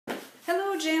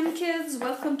Hello Jam Kids,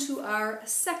 welcome to our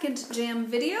second Jam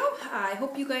video. I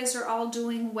hope you guys are all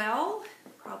doing well.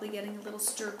 Probably getting a little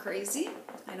stir crazy.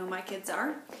 I know my kids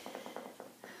are.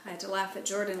 I had to laugh at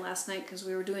Jordan last night because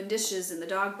we were doing dishes and the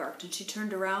dog barked and she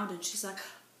turned around and she's like,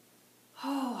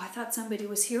 oh, I thought somebody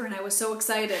was here and I was so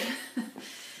excited.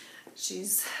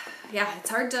 It's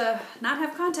hard to not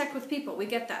have contact with people. We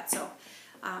get that. So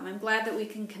I'm glad that we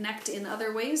can connect in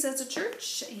other ways as a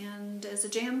church and as a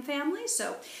Jam family.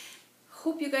 So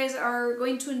hope you guys are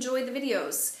going to enjoy the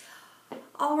videos.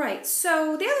 All right,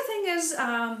 so the other thing is,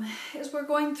 as we're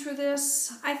going through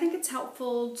this, I think it's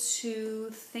helpful to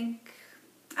think,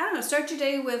 start your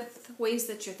day with ways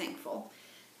that you're thankful.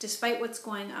 Despite what's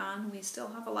going on, we still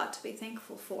have a lot to be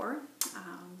thankful for.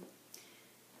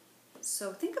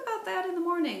 So think about that in the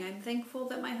morning. I'm thankful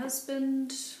that my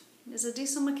husband is a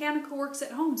diesel mechanic who works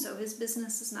at home, so his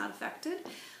business is not affected.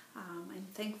 I'm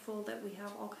thankful that we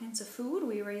have all kinds of food.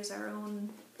 We raise our own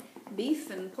beef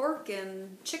and pork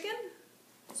and chicken,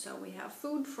 so we have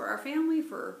food for our family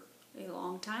for a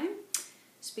long time.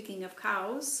 Speaking of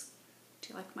cows, do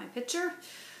you like my picture?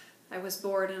 I was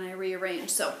bored and I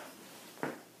rearranged, so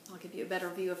I'll give you a better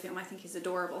view of him. I think he's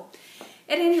adorable.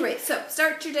 At any rate, so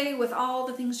start your day with all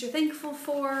the things you're thankful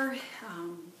for.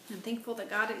 I'm thankful that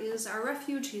God is our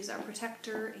refuge, He's our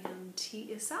protector, and He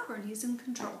is sovereign. He's in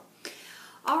control.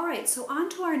 All right, so on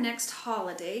to our next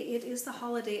holiday. It is the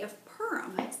holiday of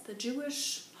Purim. It's the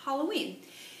Jewish Halloween.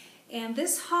 And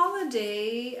this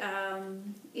holiday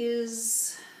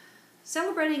is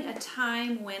celebrating a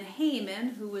time when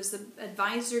Haman, who was the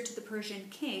advisor to the Persian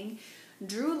king,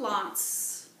 drew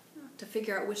lots to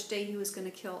figure out which day he was going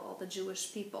to kill all the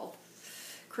Jewish people.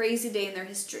 Crazy day in their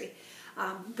history.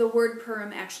 The word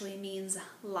Purim actually means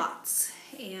lots.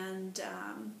 And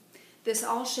this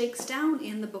all shakes down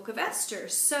in the book of Esther.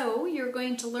 So you're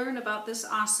going to learn about this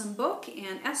awesome book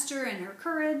and Esther and her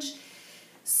courage.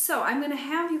 So I'm going to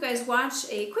have you guys watch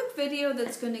a quick video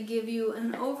that's going to give you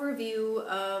an overview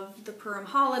of the Purim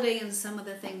holiday and some of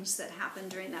the things that happened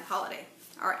during that holiday.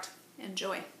 All right,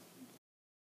 enjoy.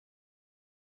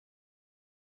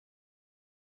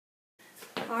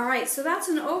 All right, so that's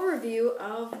an overview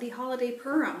of the holiday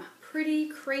Purim. Pretty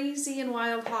crazy and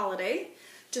wild holiday.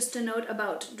 Just a note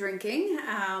about drinking.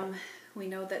 We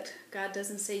know that God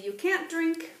doesn't say you can't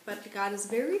drink, but God is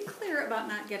very clear about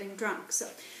not getting drunk. So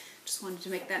just wanted to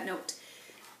make that note.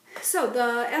 So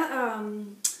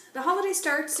the holiday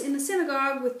starts in the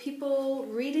synagogue with people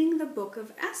reading the book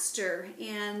of Esther.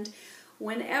 And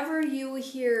whenever you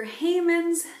hear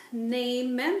Haman's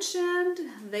name mentioned,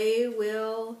 they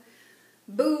will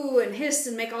boo and hiss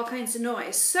and make all kinds of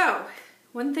noise. So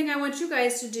one thing I want you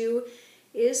guys to do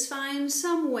is find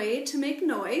some way to make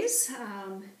noise.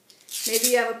 Maybe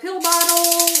you have a pill bottle,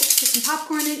 put some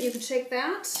popcorn in it, you can shake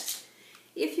that.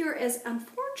 If you're as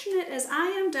unfortunate as I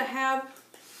am to have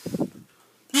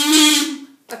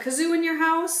a kazoo in your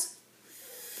house,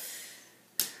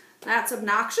 that's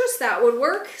obnoxious, that would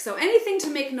work. So anything to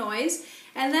make noise.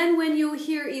 And then when you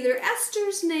hear either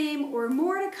Esther's name or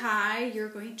Mordecai, you're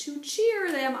going to cheer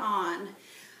them on.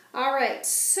 All right,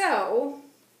 so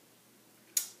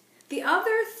the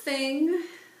other thing,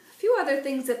 a few other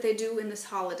things that they do in this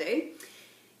holiday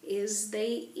is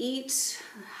they eat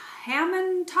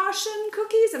Hamantashen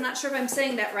cookies. I'm not sure if I'm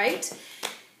saying that right.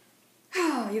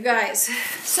 Oh, you guys.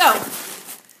 So,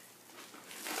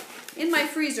 in my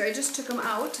freezer, I just took them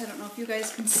out. I don't know if you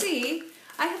guys can see.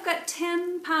 I have got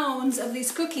 10 pounds of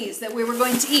these cookies that we were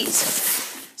going to eat.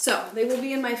 So, they will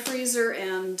be in my freezer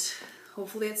and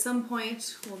hopefully at some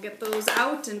point we'll get those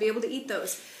out and be able to eat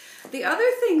those. The other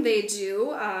thing they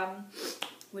do,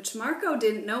 which Marco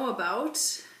didn't know about,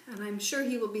 and I'm sure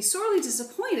he will be sorely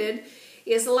disappointed,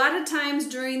 is a lot of times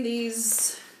during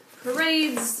these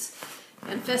parades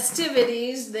and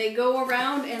festivities, they go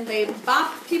around and they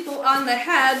bop people on the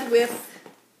head with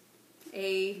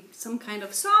some kind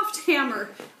of soft hammer.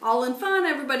 All in fun,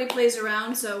 everybody plays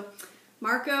around. So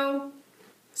Marco,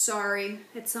 sorry,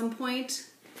 at some point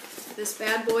this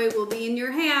bad boy will be in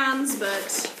your hands, but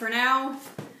for now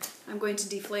I'm going to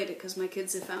deflate it because my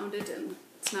kids have found it and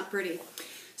it's not pretty.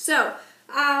 So,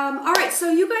 all right, so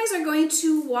you guys are going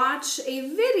to watch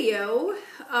a video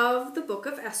of the book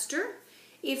of Esther.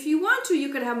 If you want to, you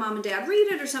could have mom and dad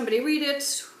read it or somebody read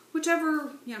it,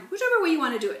 whichever way you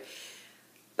want to do it.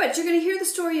 But you're going to hear the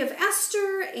story of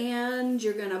Esther, and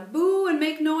you're going to boo and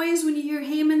make noise when you hear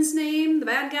Haman's name, the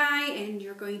bad guy, and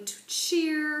you're going to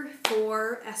cheer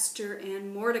for Esther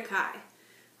and Mordecai.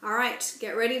 All right,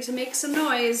 get ready to make some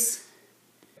noise.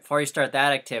 Before you start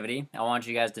that activity, I want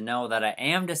you guys to know that I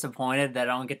am disappointed that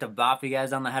I don't get to bop you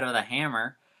guys on the head with a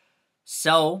hammer.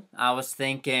 So, I was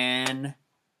thinking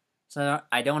So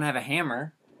I don't have a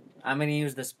hammer. I'm going to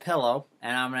use this pillow,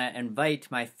 and I'm going to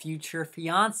invite my future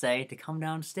fiance to come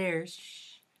downstairs,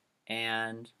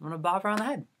 and I'm going to bop her on the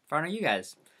head in front of you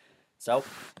guys. So,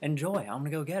 enjoy. I'm going to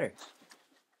go get her.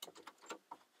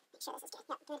 Sure, this is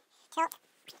good. Yeah, good. Tilt.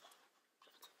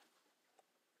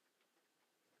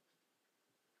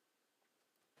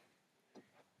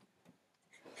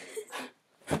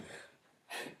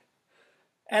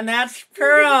 And that's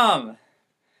Purim!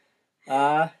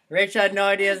 Rachel had no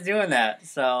idea I was doing that,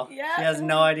 so Yeah. she has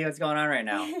no idea what's going on right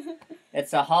now.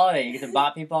 It's a holiday. You get to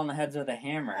bop people on the heads with a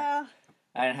hammer.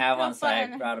 I didn't have one, so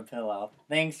I brought a pillow.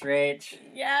 Thanks, Rach.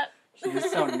 Yeah. She was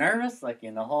so nervous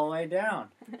looking the whole way down.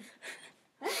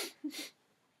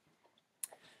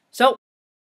 So,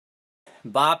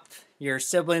 bop your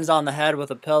siblings on the head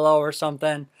with a pillow or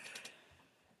something.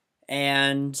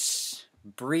 And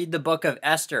read the book of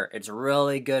Esther. It's a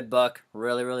really good book.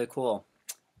 Really, really cool.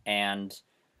 And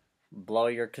blow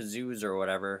your kazoos or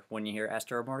whatever when you hear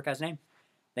Esther or Mordecai's name.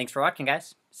 Thanks for watching,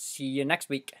 guys. See you next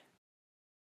week.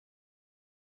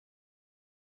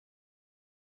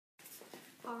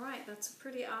 All right, that's a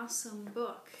pretty awesome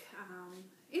book.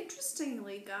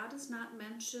 Interestingly, God is not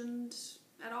mentioned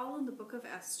at all in the book of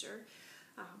Esther,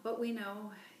 but we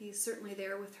know he's certainly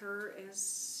there with her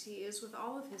as he is with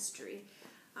all of history.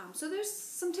 So there's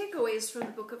some takeaways from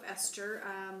the book of Esther.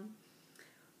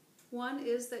 One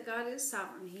is that God is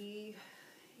sovereign. He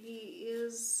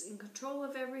is in control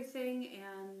of everything,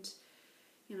 and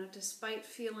despite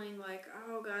feeling like,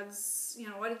 oh, God's,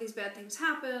 why did these bad things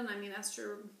happen? I mean,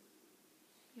 Esther,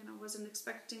 wasn't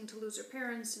expecting to lose her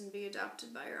parents and be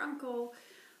adopted by her uncle,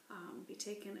 be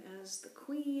taken as the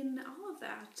queen, all of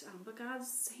that. But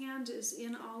God's hand is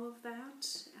in all of that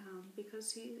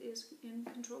because he is in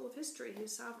control of history.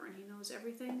 He's sovereign. He knows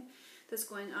everything that's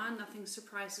going on. Nothing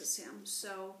surprises him.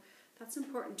 So that's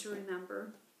important to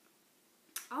remember.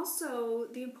 Also,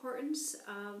 the importance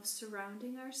of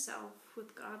surrounding ourselves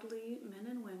with godly men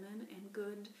and women and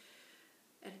good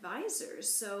advisors.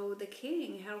 So the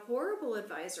king had a horrible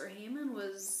advisor. Haman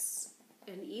was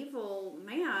an evil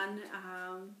man.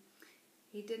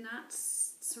 He did not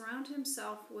surround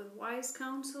himself with wise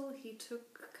counsel. He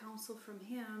took counsel from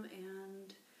him,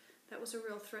 and that was a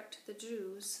real threat to the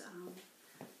Jews.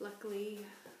 Luckily,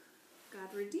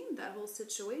 God redeemed that whole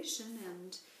situation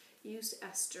and used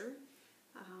Esther.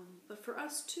 But for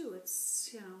us too,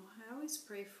 it's, I always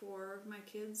pray for my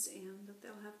kids and that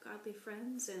they'll have godly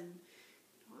friends and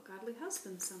a godly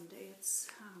husband someday. It's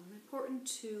important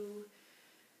to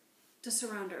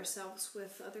surround ourselves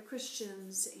with other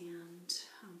Christians and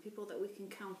people that we can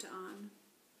count on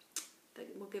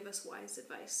that will give us wise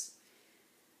advice.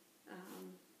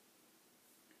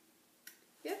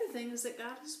 The other thing is that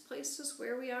God has placed us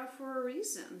where we are for a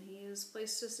reason. He has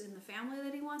placed us in the family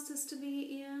that he wants us to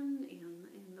be in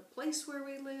the place where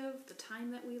we live, the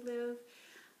time that we live.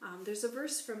 There's a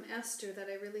verse from Esther that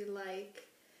I really like,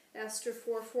 Esther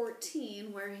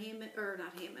 4:14, where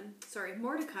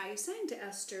Mordecai is saying to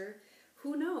Esther,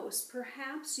 "Who knows,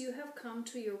 perhaps you have come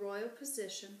to your royal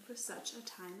position for such a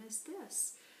time as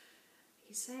this."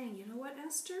 He's saying, you know what,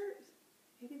 Esther?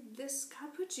 Maybe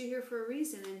God put you here for a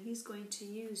reason, and he's going to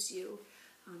use you.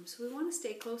 So we want to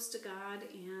stay close to God,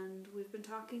 and we've been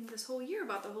talking this whole year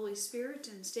about the Holy Spirit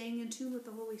and staying in tune with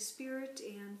the Holy Spirit,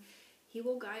 and he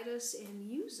will guide us and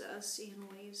use us in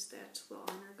ways that will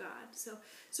honor God. So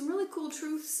some really cool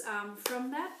truths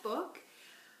from that book.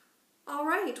 All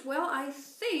right, well, I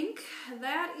think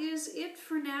that is it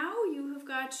for now. You have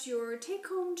got your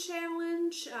take-home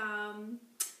challenge.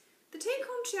 The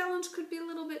take-home challenge could be a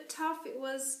little bit tough. It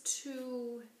was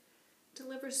to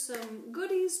deliver some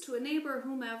goodies to a neighbor,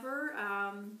 whomever.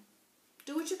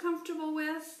 Do what you're comfortable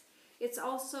with. It's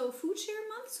also Food Share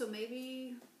Month, so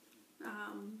maybe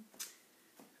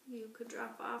you could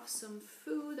drop off some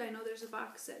food. I know there's a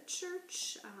box at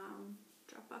church.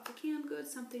 Drop off a canned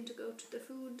goods, something to go to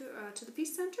the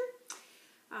Peace Center.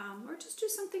 Or just do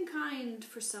something kind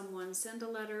for someone. Send a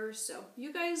letter. So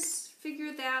you guys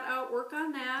figure that out. Work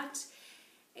on that.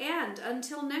 And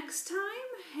until next time,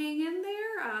 hang in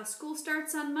there. School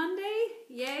starts on Monday.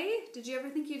 Yay. Did you ever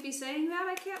think you'd be saying that?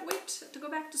 I can't wait to go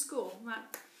back to school.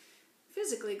 Not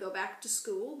physically go back to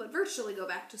school, but virtually go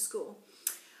back to school.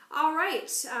 All right.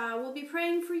 We'll be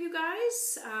praying for you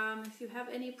guys. If you have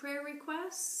any prayer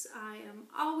requests, I am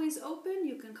always open.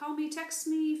 You can call me, text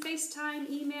me, FaceTime,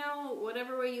 email,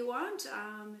 whatever way you want.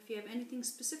 If you have anything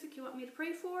specific you want me to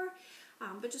pray for.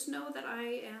 But just know that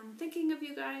I am thinking of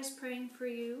you guys, praying for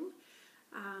you.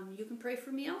 You can pray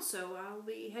for me also. I'll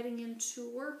be heading into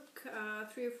work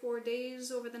 3 or 4 days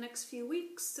over the next few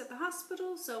weeks at the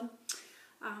hospital. So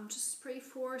just pray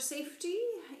for safety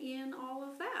in all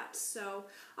of that. So,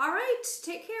 all right,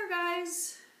 take care,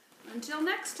 guys. Until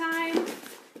next time.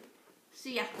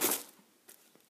 See ya.